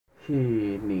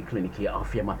Hii ni kliniki ya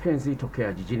afya mapenzi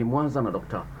tokea jijini Mwanza na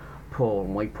Dr. Paul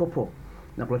Mwaipopo,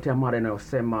 na kuletea mada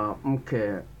inayosema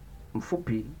mke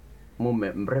mfupi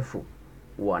mume mrefu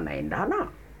wanaendana.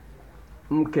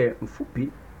 Mke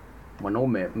mfupi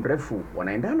mwanaume mrefu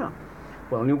wanaendana?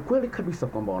 Well, ni ukweli kabisa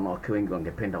kwamba wanawake wengi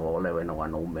wangependa waolewe na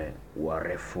wanaume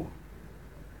warefu.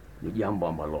 Ni jambo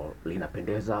ambalo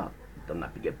linapendeza,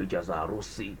 tunapiga picha za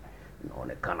harusi,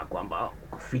 inaonekana kwamba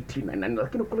uko fiti na nani,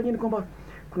 lakini ukweli ni kwamba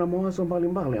kuna mawazo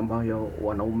mbalimbali ambayo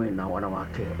wanaume na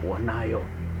wanawake wanayo.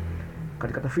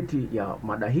 Katika tafiti ya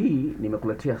mada hii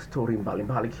nimekuletea story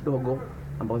mbalimbali kidogo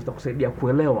ambazo zitakusaidia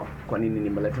kuelewa kwa nini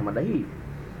nimeleta mada hii.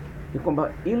 Ni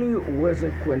kwamba ili uweze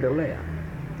kuendelea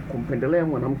kumpendelea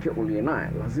mwanamke uliye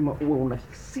naye, lazima uwe una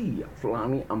hisia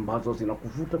fulani ambazo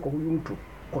zinakuvuta kwa huyu mtu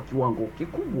kwa kiwango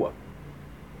kikubwa.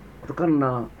 Kutokana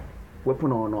na kuwepo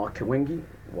na wanawake wengi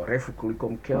warefu kuliko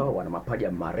mkeo, wana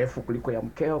mapaja marefu kuliko ya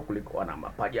mkeo, kuliko wana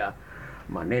mapaja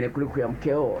manene kuliko ya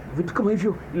mkeo, vitu kama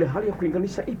hivyo, ile hali ya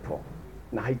kulinganisha ipo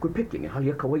na haikwepeki, ni hali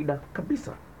ya kawaida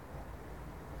kabisa.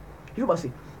 Hivyo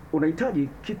basi unahitaji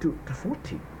kitu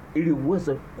tofauti ili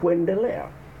uweze kuendelea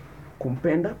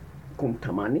kumpenda,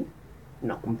 kumtamani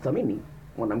na kumthamini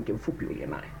mwanamke mfupi uliye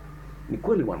naye. Ni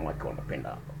kweli wanawake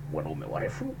wanapenda wanaume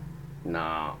warefu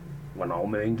na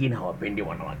wanaume wengine hawapendi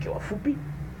wanawake wafupi,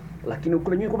 lakini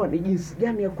ukweli ni kwamba ni jinsi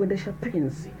gani ya kuendesha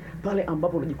penzi pale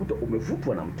ambapo unajikuta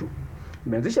umevutwa na mtu,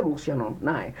 umeanzisha mahusiano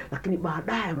naye, lakini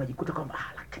baadaye unajikuta kwamba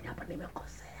lakini hapa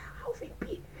nimekosea, au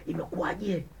vipi,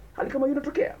 imekuwaje? Hali kama hiyo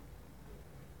inatokea.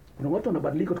 Kuna watu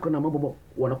wanabadilika kutokana na mambo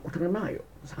wanakutana nayo.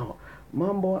 Sawa,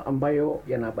 mambo ambayo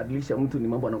yanabadilisha mtu ni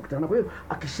mambo anakutana nayo. Kwa hiyo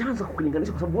akishaanza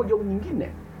kukulinganisha kwa sababu moja au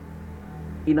nyingine,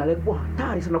 inalekuwa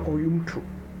hatari sana kwa huyu mtu.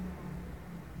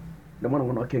 Ndio maana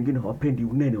wanawake wengine hawapendi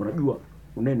unene. Wanajua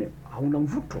unene hauna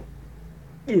mvuto.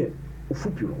 Je,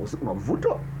 ufupi una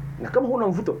mvuto? Na kama huna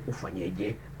mvuto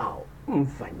ufanyeje au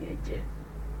mfanyeje?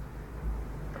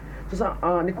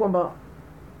 Sasa ni kwamba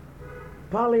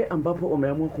pale ambapo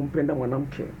umeamua kumpenda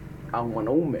mwanamke au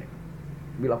mwanaume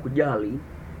bila kujali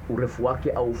urefu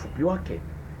wake au ufupi wake,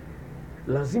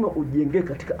 lazima ujenge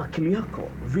katika akili yako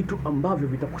vitu ambavyo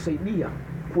vitakusaidia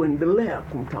kuendelea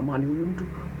kumtamani huyu mtu,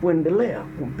 kuendelea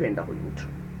kumpenda huyu mtu.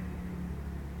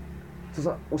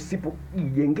 Sasa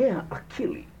usipojengea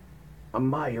akili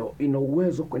ambayo ina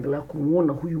uwezo kuendelea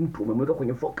kumuona huyu mtu, umemweka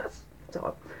kwenye focus,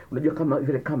 sawa? Unajua kama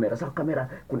vile kamera, sawa, kamera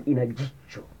ina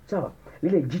jicho, sawa?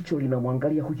 Lile jicho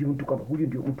linamwangalia huyu mtu kwamba huyu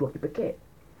ndio mtu wa kipekee.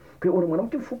 Kwa hiyo una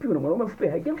mwanamke mfupi, una mwanaume mfupi,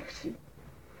 haijalishi.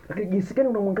 Lakini jinsi gani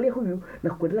unamwangalia huyu na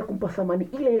kuendelea kumpa thamani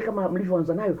ile kama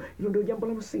mlivyoanza nayo, hiyo ndio jambo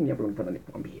la msingi ambalo nilipenda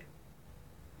nikwambie.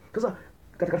 Sasa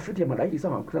katika tafiti ya mada hii,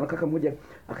 sawa, kuna kaka mmoja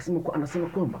anasema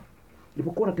kwamba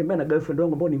nilipokuwa natembea na girlfriend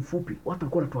wangu ambao ni mfupi, watu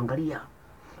walikuwa wanatuangalia.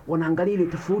 Wanaangalia ile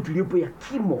tofauti iliyopo ya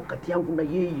kimo kati yangu na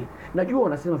yeye. Najua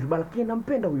wanasema vibaya, lakini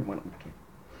nampenda huyu mwanamke.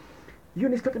 Hiyo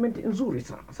ni statement nzuri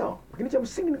sana, sawa? Lakini cha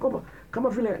msingi ni kwamba kama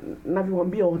vile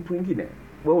ninavyowaambia watu wengine,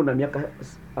 wewe una miaka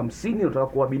 50 unataka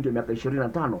kuwa binti wa miaka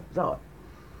 25, sawa?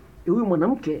 Huyu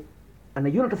mwanamke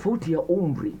anaiona tofauti ya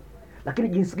umri, lakini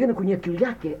jinsi gani kwenye akili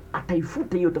yake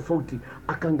ataifuta hiyo tofauti,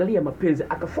 akaangalia mapenzi,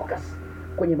 akafocus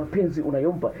kwenye mapenzi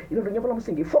unayompa. Hilo ndio jambo la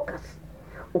msingi, focus.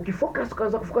 Ukifocus,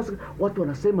 kaanza kufocus watu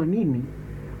wanasema nini,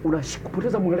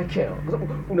 unapoteza mwelekeo. Kwa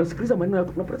sababu unasikiliza maneno ya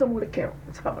watu, unapoteza mwelekeo,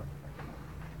 sawa?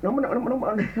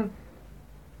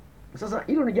 Sasa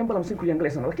hilo ni jambo la msingi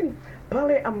kuliangalia sana. Lakini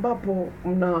pale ambapo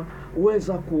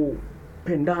mnaweza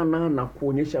kupendana na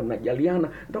kuonyesha mnajaliana,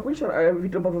 nitakuonyesha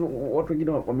vitu ambavyo watu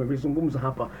wengine wamevizungumza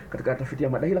hapa katika tafiti ya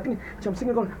mada hii. Lakini cha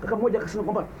msingi, kaka mmoja akasema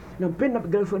kwamba nampenda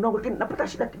girlfriend wangu, lakini napata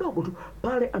shida kidogo tu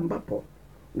pale ambapo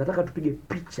nataka tupige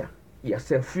picha ya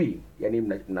selfie. Yani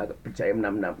mna picha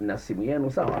mna simu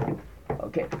yenu, sawa?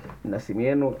 Okay, mna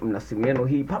simu yenu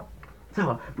hii pap,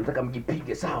 sawa, mtaka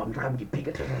mjipige, sawa, mtaka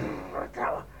mjipige,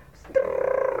 sawa.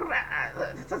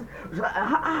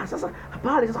 Sasa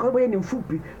pale sasa, kwa sababu yeye ni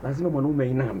mfupi, lazima mwanaume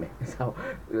iname, sawa.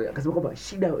 Akasema kwamba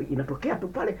shida inatokea tu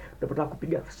pale tunapotaka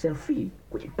kupiga selfie,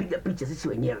 kujipiga picha sisi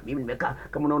wenyewe. Mimi nimekaa,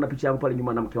 kama unaona picha yangu pale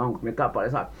nyuma na mke wangu tumekaa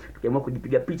pale, sawa, tukiamua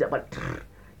kujipiga picha pale,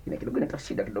 ina kidogo inata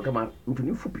shida kidogo kama mtu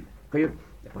ni mfupi. Kwa hiyo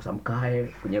yapasa mkae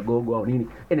kwenye gogo au nini.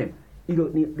 Hilo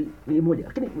ni moja.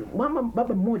 Lakini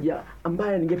baba mmoja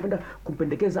ambaye ningependa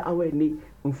kumpendekeza awe ni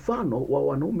mfano wa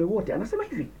wanaume wote, anasema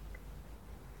hivi,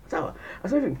 sawa?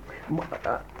 Anasema hivi,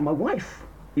 my wife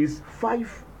is 5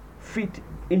 feet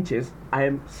inches, I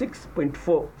am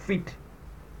 6.4 feet.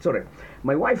 Sorry,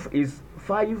 my wife is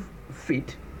 5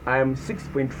 feet, I am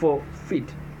 6.4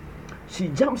 feet. She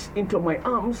jumps into my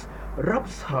arms,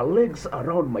 wraps her legs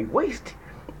around my waist,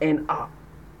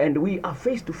 and we are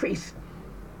face to face.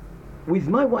 With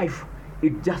my wife,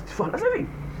 it's just fun. Sasa hivi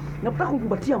napotaka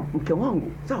kumkumbatia mke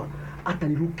wangu, sawa,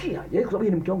 atanirukia. Yeye kwa sababu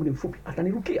ni mke wangu, ni mfupi,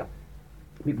 atanirukia.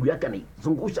 Miguu yake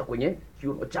anaizungusha kwenye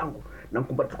kiuno changu na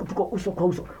mkumbatia, tuko uso kwa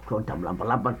uso. Kwa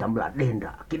nitamlamba nitamla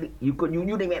denda, lakini yuko juu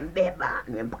nimembeba,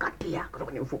 nimempakatia kwa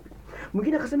sababu ni mfupi.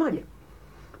 Mwingine akasemaje?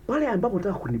 Pale ambapo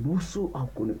unataka kunibusu au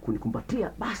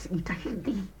kunikumbatia, basi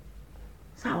jitahidi,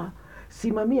 sawa,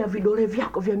 simamia vidole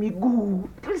vyako vya miguu,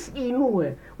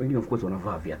 tusiinue. Wengine of course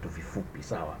wanavaa viatu vifupi,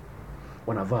 sawa,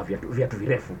 wanavaa viatu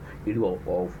virefu ili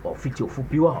wafiche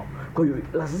ufupi wao. Kwa hiyo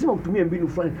lazima utumie mbinu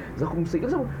fulani za kumsaidia,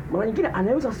 sababu mara nyingine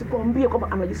anaweza asikwambie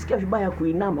kwamba anajisikia vibaya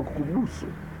kuinama kukubusu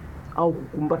au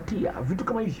kukumbatia, vitu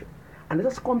kama hivyo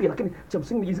anaweza sikwambia, lakini cha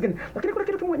msingi ni jinsi gani. Lakini kuna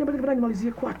kitu kimoja ambacho nataka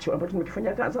nimalizie kwacho, ambacho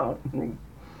tumekifanyia kazi, sawa.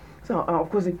 Sawa, of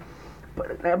course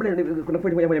kuna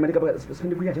point moja ameandika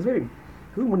sipendi kuiacha. Sasa hivi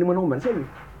huyu ni mwanaume anasema,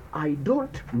 I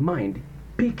don't mind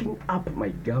picking up my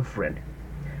girlfriend,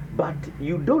 but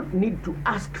you don't need to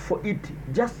ask for it.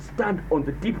 Just stand on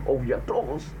the tip of your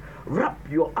toes,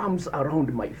 wrap your arms around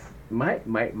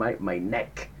my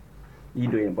neck. Hii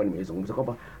ndio ambayo nimezungumza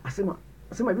kwamba asema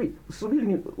hivi,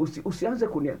 usianze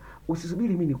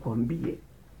usisubiri mimi nikwambie,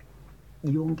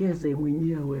 jiongeze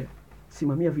mwenyewe,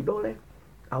 simamia vidole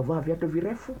au vaa viatu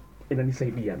virefu,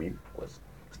 inanisaidia mimi.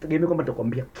 Sitegemea kwamba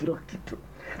nitakwambia kila kitu.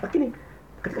 Lakini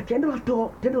katika tendo la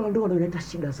ndoa ndio inaleta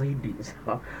shida zaidi.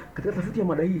 Katika tafiti ya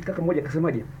mada hii kaka mmoja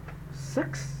akasemaje?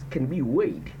 Sex can be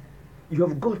weighed. You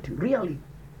have got really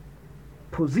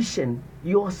position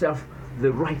yourself the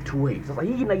right way. Sasa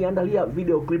hii inaiandalia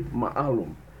video clip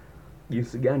maalum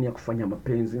jinsi gani ya kufanya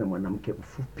mapenzi na mwanamke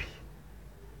mfupi.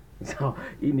 So,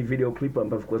 hii ni video clip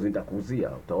ambayo kwa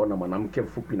nitakuuzia. Utaona mwanamke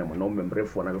mfupi na mwanaume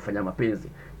mrefu wanavyofanya mapenzi.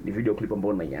 Ni video clip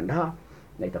ambayo naiandaa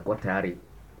na itakuwa tayari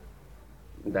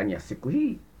ndani ya siku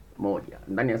hii moja.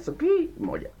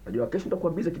 Najua kesho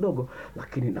nitakuwa busy kidogo,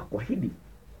 lakini nakuahidi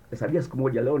hesabia siku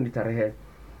moja. Leo ni tarehe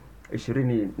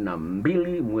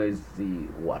 22 mwezi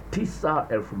wa 9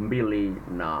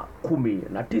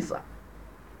 2019.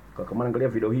 Kwa kama unaangalia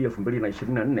video hii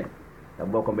 2024,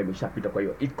 tambua kwamba imeshapita. Kwa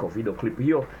hiyo iko video clip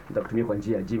hiyo nitakutumia kwa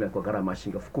njia ya Gmail kwa gharama ya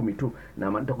shilingi 10,000 tu,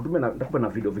 na nitakupa na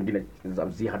video vingine za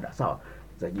ziada, sawa,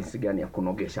 za jinsi gani ya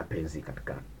kunogesha penzi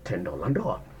katika tendo la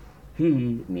ndoa.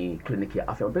 Hii ni kliniki ya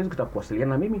afya mapenzi. Ukitaka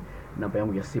kuwasiliana na mimi, namba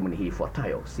yangu ya simu ni hii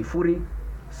ifuatayo: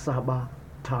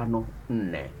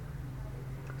 0754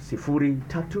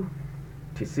 03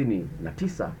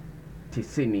 99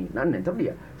 94.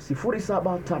 Nitarudia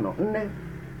 0754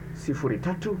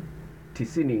 03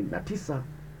 99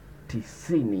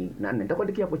 94.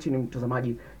 Nitakuandikia hapo chini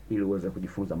mtazamaji, ili uweze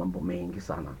kujifunza mambo mengi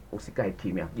sana. Usikae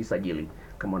kimya, jisajili.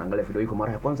 Kama unaangalia video hii kwa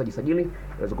mara ya kwanza, jisajili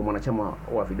uweze kuwa mwanachama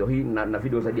wa video hii, na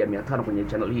video zaidi ya 500 kwenye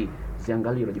channel hii.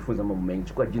 Ziangalie, unajifunza mambo mengi.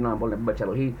 Chukua jina ambalo linabeba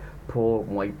channel hii, Paul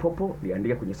Mwaipopo,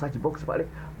 liandike kwenye search box pale,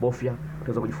 bofya,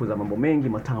 utaweza kujifunza mambo mengi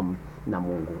matamu, na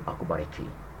Mungu akubariki.